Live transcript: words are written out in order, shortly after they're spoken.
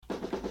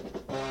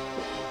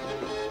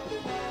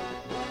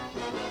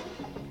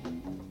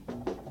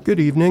Good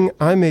evening,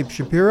 I'm Abe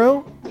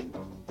Shapiro,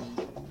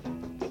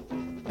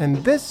 and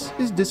this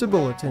is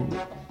Disabulletin,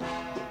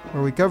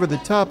 where we cover the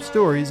top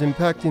stories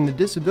impacting the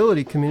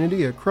disability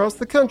community across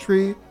the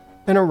country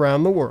and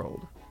around the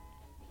world.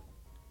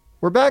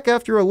 We're back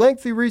after a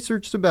lengthy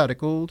research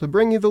sabbatical to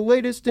bring you the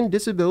latest in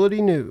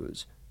disability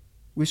news.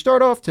 We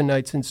start off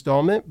tonight's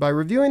installment by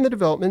reviewing the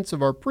developments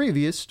of our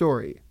previous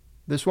story,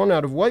 this one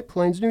out of White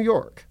Plains, New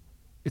York.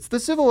 It's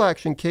the civil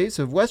action case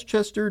of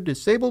Westchester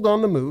Disabled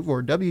on the Move,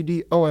 or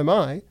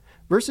WDOMI,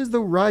 versus the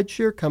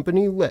rideshare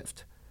company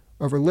Lyft,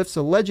 over Lyft's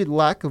alleged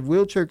lack of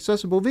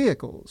wheelchair-accessible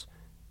vehicles.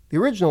 The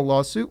original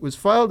lawsuit was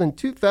filed in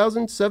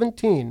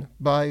 2017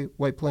 by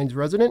White Plains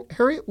resident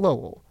Harriet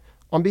Lowell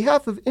on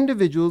behalf of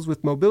individuals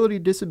with mobility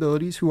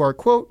disabilities who are,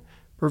 quote,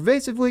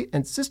 pervasively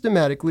and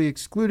systematically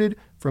excluded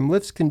from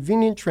Lyft's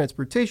convenient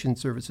transportation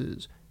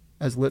services,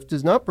 as Lyft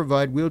does not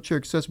provide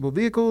wheelchair-accessible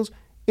vehicles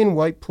in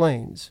White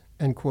Plains,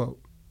 end quote.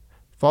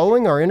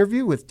 Following our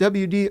interview with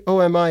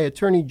WDOMI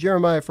attorney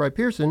Jeremiah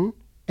Fry-Pearson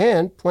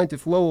and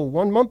plaintiff Lowell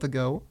 1 month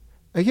ago,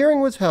 a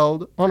hearing was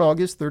held on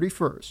August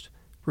 31st,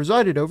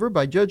 presided over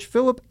by Judge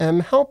Philip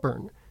M.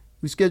 Halpern,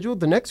 who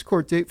scheduled the next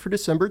court date for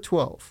December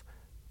 12th,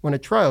 when a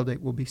trial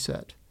date will be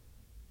set.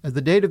 As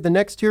the date of the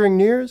next hearing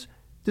nears,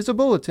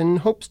 Disabulletin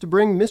hopes to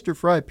bring Mr.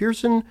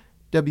 Fry-Pearson,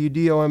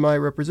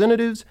 WDOMI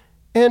representatives,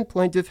 and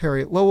plaintiff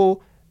Harriet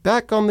Lowell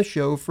back on the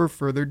show for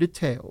further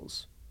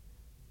details.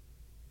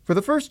 For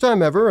the first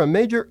time ever, a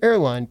major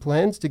airline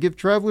plans to give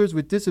travelers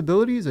with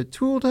disabilities a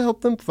tool to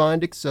help them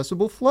find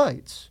accessible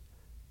flights.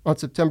 On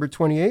September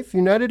 28th,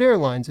 United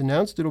Airlines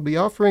announced it will be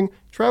offering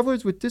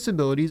travelers with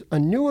disabilities a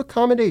new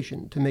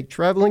accommodation to make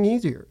traveling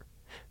easier.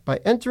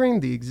 By entering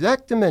the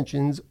exact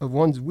dimensions of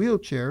one's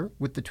wheelchair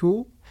with the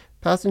tool,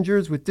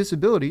 passengers with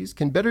disabilities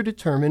can better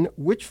determine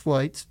which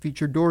flights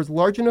feature doors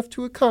large enough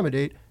to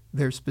accommodate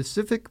their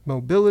specific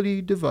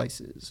mobility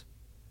devices.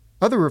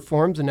 Other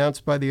reforms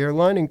announced by the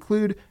airline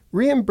include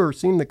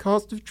reimbursing the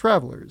cost of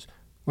travelers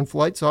when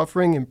flights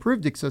offering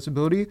improved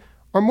accessibility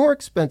are more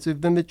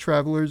expensive than the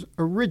traveler's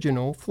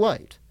original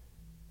flight,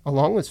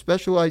 along with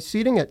specialized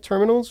seating at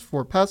terminals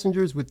for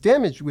passengers with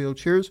damaged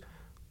wheelchairs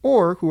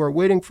or who are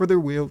waiting for their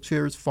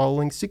wheelchairs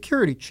following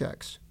security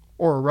checks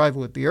or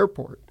arrival at the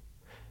airport.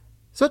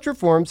 Such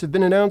reforms have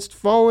been announced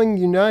following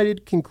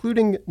United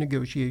concluding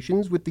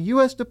negotiations with the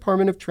U.S.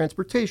 Department of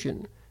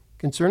Transportation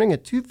concerning a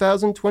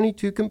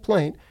 2022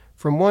 complaint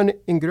from one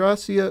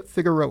Ingracia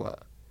Figueroa.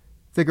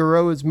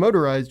 Figueroa's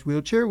motorized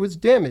wheelchair was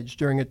damaged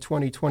during a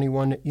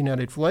 2021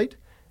 United flight,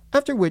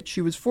 after which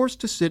she was forced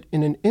to sit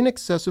in an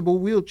inaccessible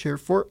wheelchair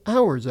for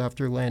hours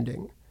after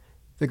landing.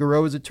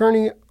 Figueroa's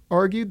attorney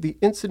argued the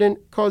incident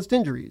caused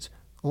injuries,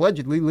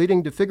 allegedly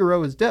leading to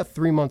Figueroa's death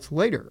 3 months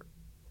later.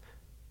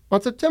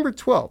 On September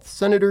 12th,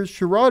 Senators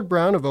Sherrod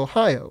Brown of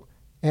Ohio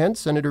and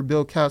Senator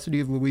Bill Cassidy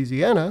of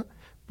Louisiana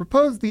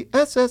proposed the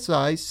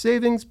SSI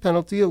Savings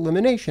Penalty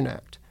Elimination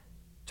Act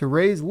to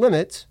raise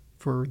limits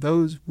for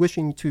those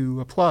wishing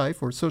to apply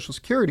for Social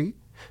Security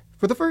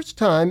for the first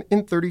time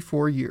in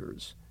 34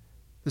 years.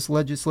 This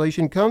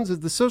legislation comes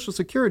as the Social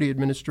Security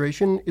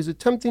Administration is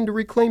attempting to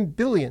reclaim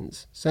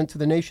billions sent to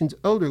the nation's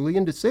elderly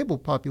and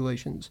disabled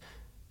populations,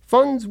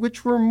 funds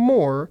which were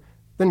more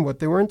than what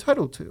they were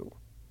entitled to.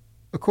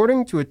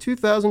 According to a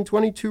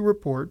 2022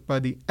 report by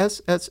the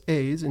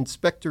SSA's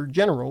Inspector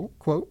General,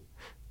 quote,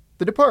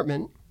 the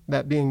department,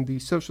 that being the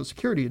Social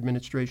Security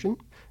Administration,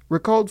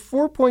 recalled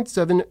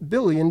 $4.7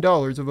 billion of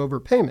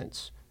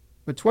overpayments,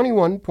 but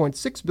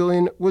 $21.6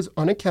 billion was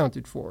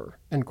unaccounted for,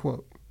 end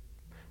quote.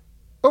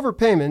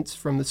 Overpayments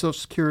from the Social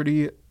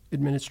Security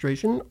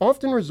Administration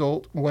often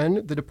result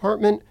when the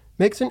department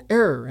makes an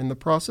error in the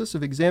process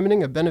of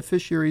examining a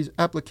beneficiary's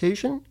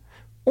application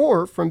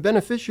or from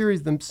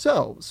beneficiaries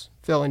themselves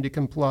failing to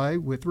comply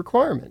with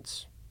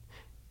requirements.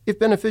 If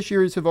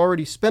beneficiaries have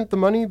already spent the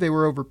money they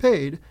were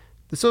overpaid,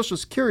 the Social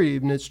Security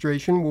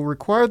Administration will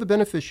require the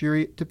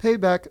beneficiary to pay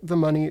back the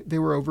money they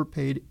were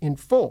overpaid in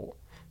full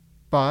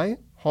by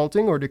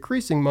halting or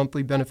decreasing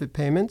monthly benefit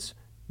payments,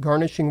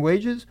 garnishing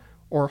wages,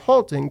 or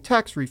halting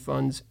tax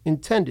refunds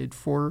intended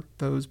for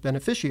those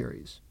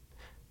beneficiaries.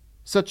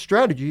 Such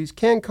strategies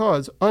can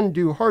cause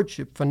undue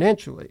hardship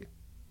financially.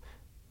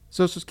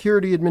 Social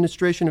Security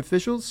Administration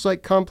officials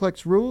cite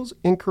complex rules,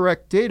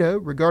 incorrect data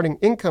regarding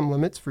income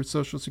limits for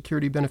Social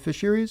Security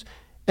beneficiaries,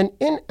 and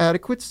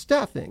inadequate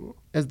staffing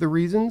as the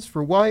reasons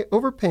for why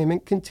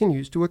overpayment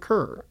continues to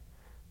occur.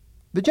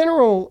 The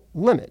general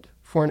limit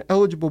for an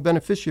eligible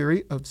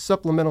beneficiary of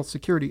Supplemental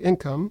Security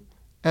Income,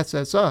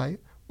 SSI,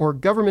 or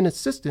government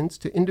assistance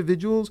to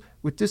individuals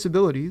with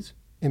disabilities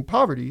in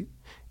poverty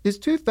is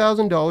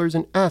 $2,000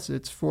 in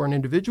assets for an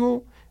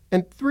individual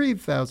and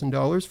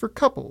 $3,000 for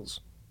couples,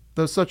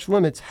 though such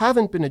limits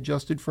haven't been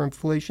adjusted for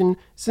inflation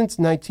since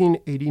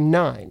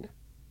 1989.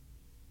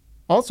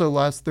 Also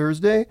last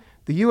Thursday,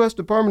 the U.S.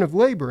 Department of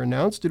Labor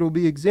announced it will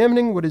be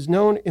examining what is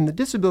known in the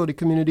disability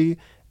community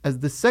as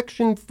the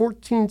Section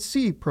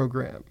 14C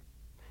program.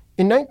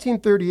 In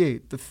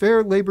 1938, the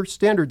Fair Labor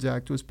Standards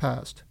Act was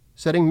passed,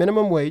 setting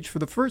minimum wage for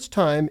the first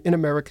time in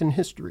American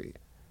history.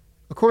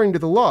 According to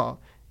the law,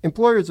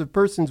 employers of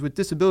persons with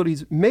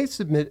disabilities may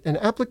submit an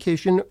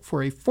application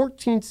for a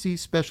 14C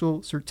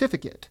special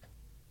certificate,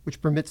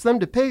 which permits them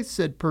to pay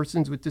said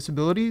persons with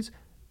disabilities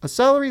a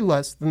salary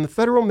less than the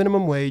federal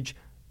minimum wage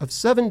of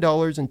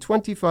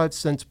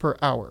 $7.25 per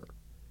hour.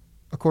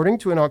 According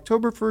to an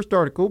October 1st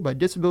article by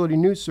disability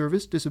news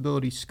service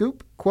Disability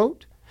Scoop,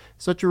 quote,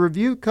 such a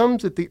review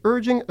comes at the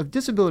urging of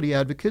disability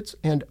advocates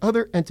and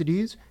other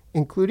entities,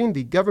 including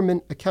the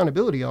Government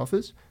Accountability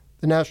Office,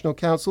 the National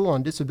Council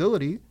on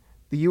Disability,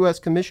 the U.S.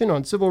 Commission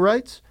on Civil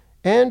Rights,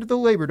 and the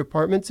Labor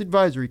Department's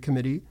Advisory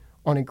Committee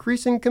on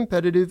Increasing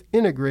Competitive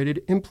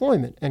Integrated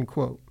Employment, end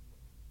quote.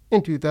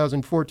 In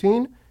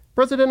 2014,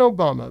 President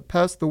Obama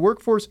passed the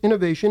Workforce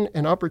Innovation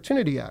and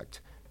Opportunity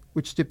Act,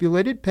 which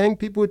stipulated paying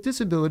people with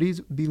disabilities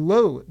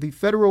below the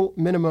federal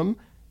minimum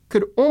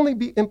could only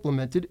be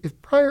implemented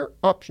if prior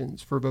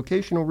options for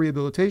vocational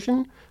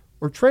rehabilitation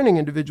or training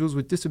individuals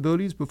with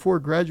disabilities before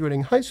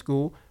graduating high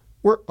school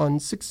were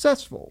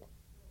unsuccessful.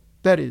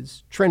 That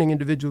is, training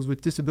individuals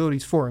with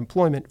disabilities for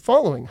employment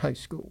following high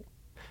school.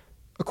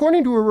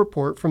 According to a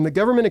report from the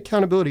Government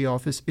Accountability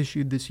Office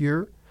issued this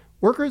year,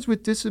 workers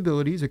with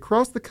disabilities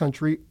across the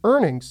country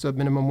earning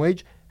subminimum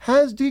wage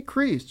has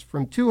decreased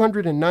from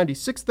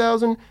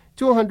 $296,000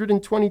 to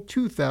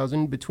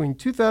 $122,000 between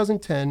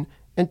 2010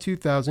 and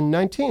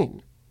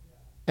 2019.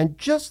 And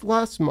just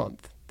last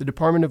month, the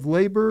Department of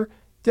Labor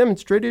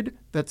demonstrated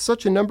that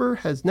such a number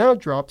has now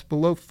dropped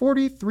below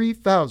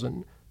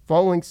 43,000,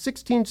 following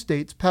 16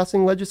 states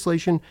passing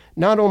legislation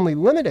not only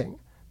limiting,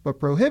 but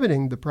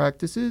prohibiting the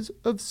practices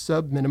of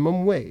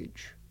subminimum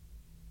wage.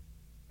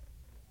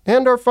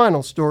 And our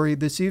final story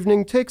this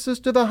evening takes us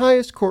to the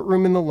highest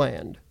courtroom in the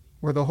land,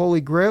 where the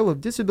holy grail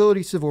of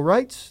disability civil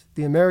rights,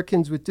 the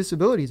Americans with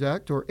Disabilities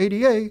Act, or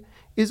ADA,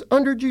 is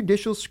under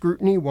judicial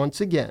scrutiny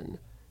once again.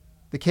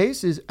 The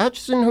case is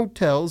Atchison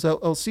Hotels,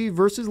 LLC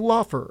versus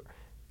Laufer,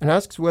 and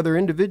asks whether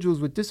individuals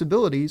with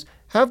disabilities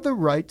have the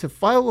right to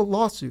file a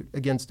lawsuit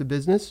against a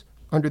business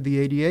under the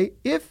ADA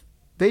if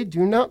they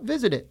do not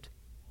visit it.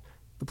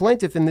 The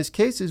plaintiff in this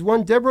case is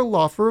one Deborah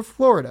Laufer of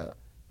Florida,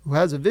 who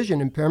has a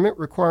vision impairment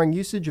requiring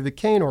usage of a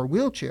cane or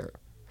wheelchair.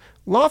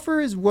 Laufer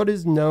is what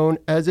is known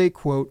as a,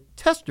 quote,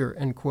 tester,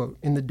 end quote,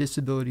 in the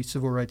disability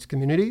civil rights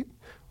community,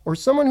 or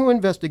someone who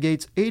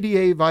investigates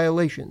ADA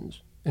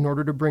violations in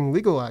order to bring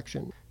legal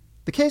action.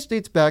 The case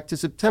dates back to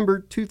September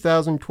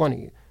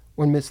 2020,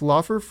 when Ms.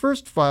 Laufer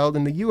first filed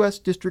in the U.S.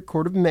 District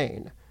Court of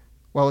Maine.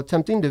 While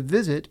attempting to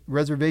visit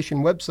reservation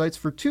websites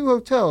for 2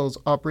 hotels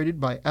operated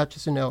by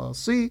Atchison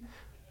LLC,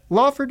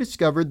 Laufer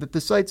discovered that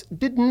the sites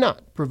did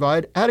not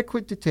provide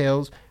adequate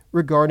details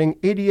regarding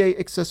ADA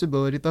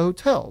accessibility at the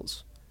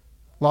hotels.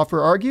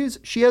 Laufer argues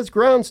she has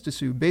grounds to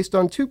sue based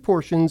on 2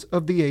 portions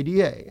of the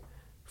ADA.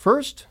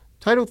 First,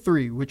 Title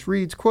III, which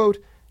reads, quote,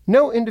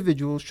 no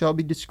individual shall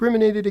be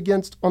discriminated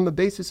against on the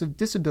basis of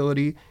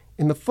disability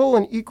in the full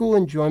and equal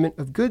enjoyment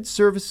of goods,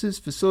 services,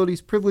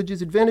 facilities,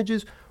 privileges,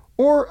 advantages,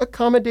 or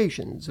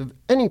accommodations of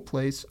any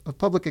place of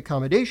public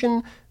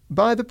accommodation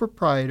by the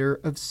proprietor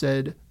of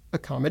said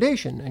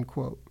accommodation, end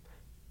quote.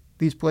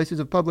 These places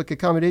of public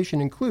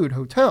accommodation include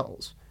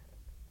hotels.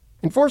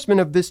 Enforcement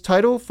of this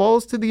title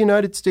falls to the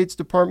United States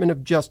Department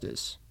of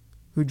Justice,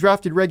 who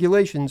drafted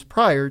regulations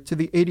prior to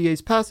the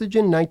ADA's passage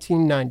in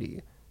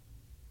 1990.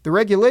 The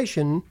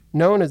regulation,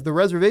 known as the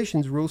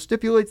Reservations Rule,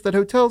 stipulates that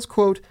hotels,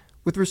 quote,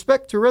 with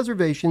respect to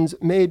reservations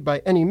made by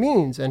any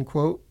means, end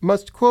quote,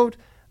 must, quote,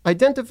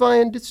 identify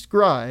and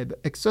describe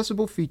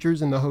accessible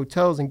features in the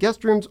hotels and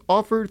guest rooms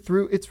offered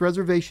through its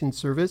reservation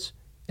service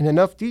in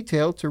enough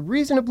detail to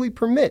reasonably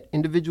permit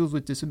individuals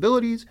with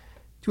disabilities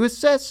to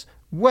assess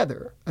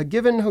whether a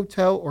given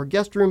hotel or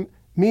guest room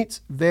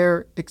meets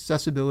their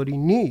accessibility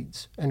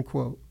needs, end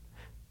quote.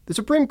 The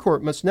Supreme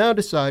Court must now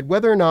decide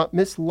whether or not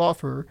Ms.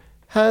 Laufer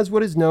has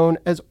what is known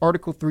as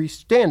Article III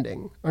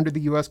standing under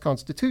the U.S.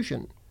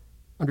 Constitution.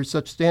 Under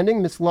such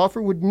standing, Ms.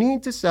 Laufer would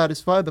need to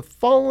satisfy the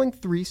following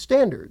 3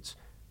 standards.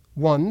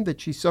 1, that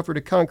she suffered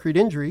a concrete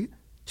injury.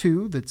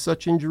 2, that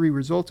such injury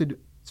resulted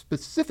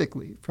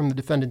specifically from the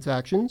defendant's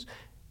actions.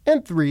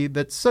 And 3,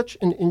 that such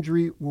an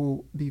injury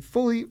will be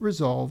fully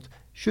resolved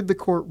should the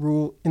court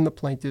rule in the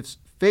plaintiff's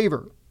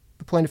favor,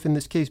 the plaintiff in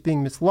this case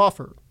being Ms.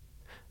 Laufer.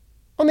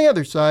 On the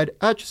other side,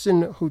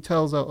 Atchison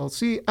Hotels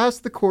LLC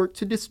asked the court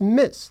to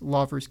dismiss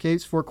Laufer's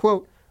case for,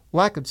 quote,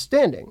 lack of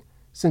standing,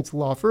 since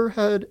Laufer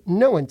had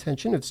no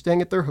intention of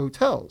staying at their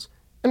hotels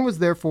and was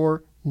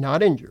therefore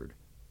not injured.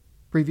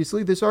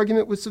 Previously, this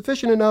argument was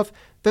sufficient enough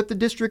that the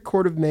District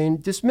Court of Maine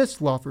dismissed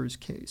Laufer's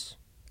case,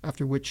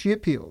 after which she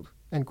appealed,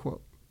 end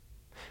quote.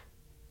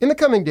 In the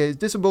coming days,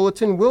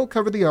 Disabulletin will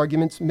cover the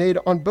arguments made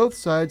on both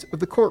sides of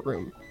the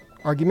courtroom,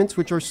 arguments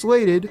which are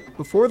slated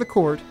before the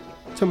court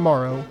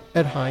tomorrow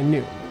at high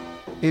noon.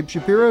 Abe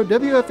Shapiro,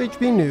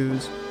 WFHB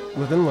News,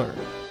 Live and Learn.